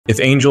If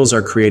angels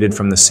are created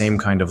from the same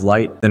kind of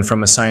light, then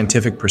from a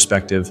scientific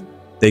perspective,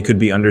 they could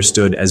be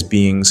understood as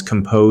beings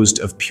composed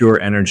of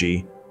pure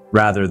energy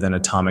rather than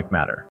atomic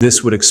matter.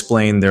 This would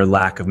explain their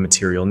lack of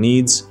material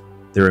needs,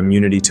 their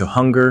immunity to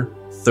hunger,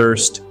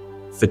 thirst,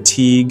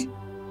 fatigue,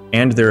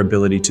 and their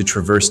ability to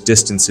traverse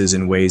distances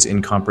in ways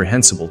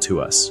incomprehensible to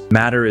us.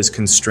 Matter is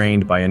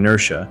constrained by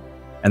inertia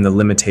and the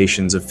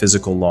limitations of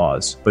physical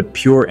laws, but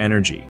pure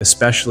energy,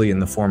 especially in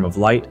the form of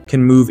light,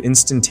 can move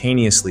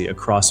instantaneously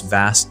across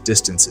vast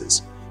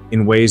distances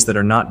in ways that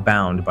are not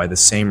bound by the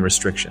same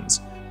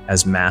restrictions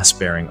as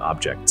mass-bearing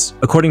objects.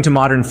 According to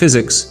modern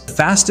physics, the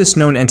fastest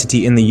known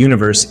entity in the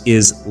universe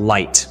is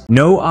light.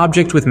 No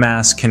object with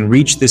mass can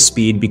reach this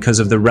speed because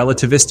of the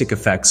relativistic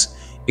effects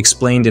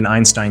explained in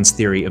Einstein's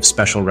theory of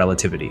special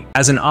relativity.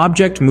 As an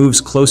object moves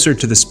closer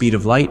to the speed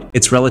of light,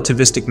 its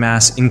relativistic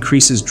mass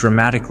increases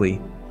dramatically,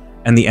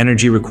 and the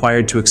energy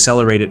required to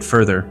accelerate it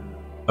further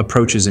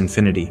approaches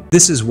infinity.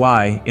 This is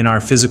why, in our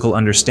physical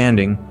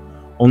understanding,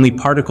 only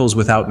particles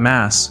without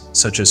mass,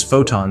 such as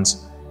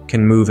photons,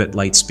 can move at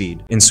light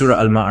speed. In Surah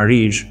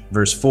Al-Ma'arij,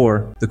 verse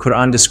 4, the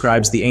Quran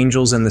describes the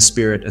angels and the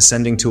spirit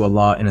ascending to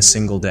Allah in a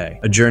single day,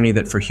 a journey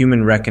that for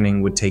human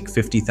reckoning would take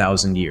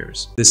 50,000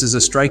 years. This is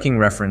a striking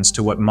reference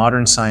to what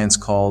modern science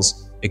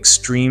calls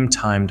extreme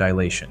time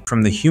dilation.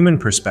 From the human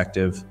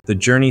perspective, the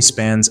journey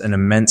spans an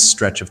immense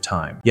stretch of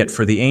time. Yet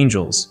for the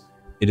angels,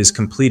 it is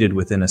completed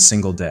within a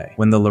single day.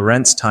 When the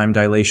Lorentz time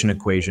dilation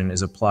equation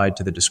is applied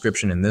to the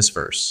description in this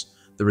verse,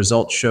 the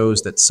result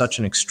shows that such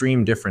an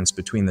extreme difference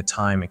between the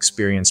time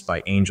experienced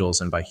by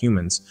angels and by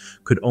humans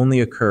could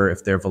only occur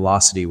if their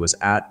velocity was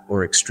at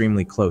or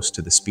extremely close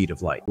to the speed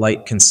of light.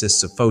 Light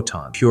consists of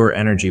photons, pure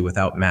energy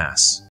without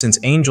mass. Since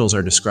angels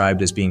are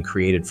described as being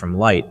created from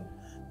light,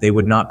 they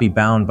would not be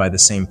bound by the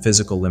same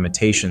physical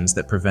limitations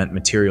that prevent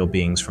material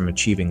beings from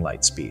achieving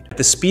light speed. At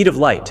the speed of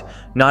light,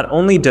 not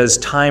only does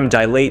time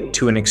dilate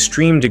to an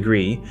extreme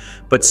degree,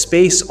 but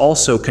space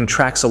also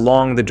contracts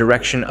along the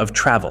direction of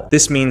travel.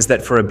 This means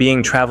that for a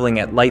being traveling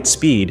at light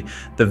speed,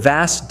 the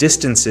vast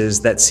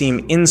distances that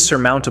seem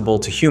insurmountable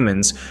to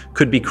humans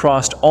could be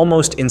crossed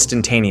almost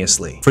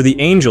instantaneously. For the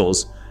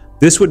angels,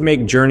 this would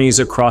make journeys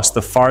across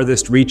the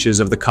farthest reaches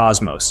of the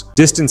cosmos,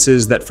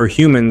 distances that for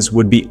humans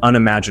would be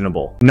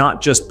unimaginable, not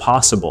just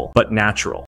possible, but natural.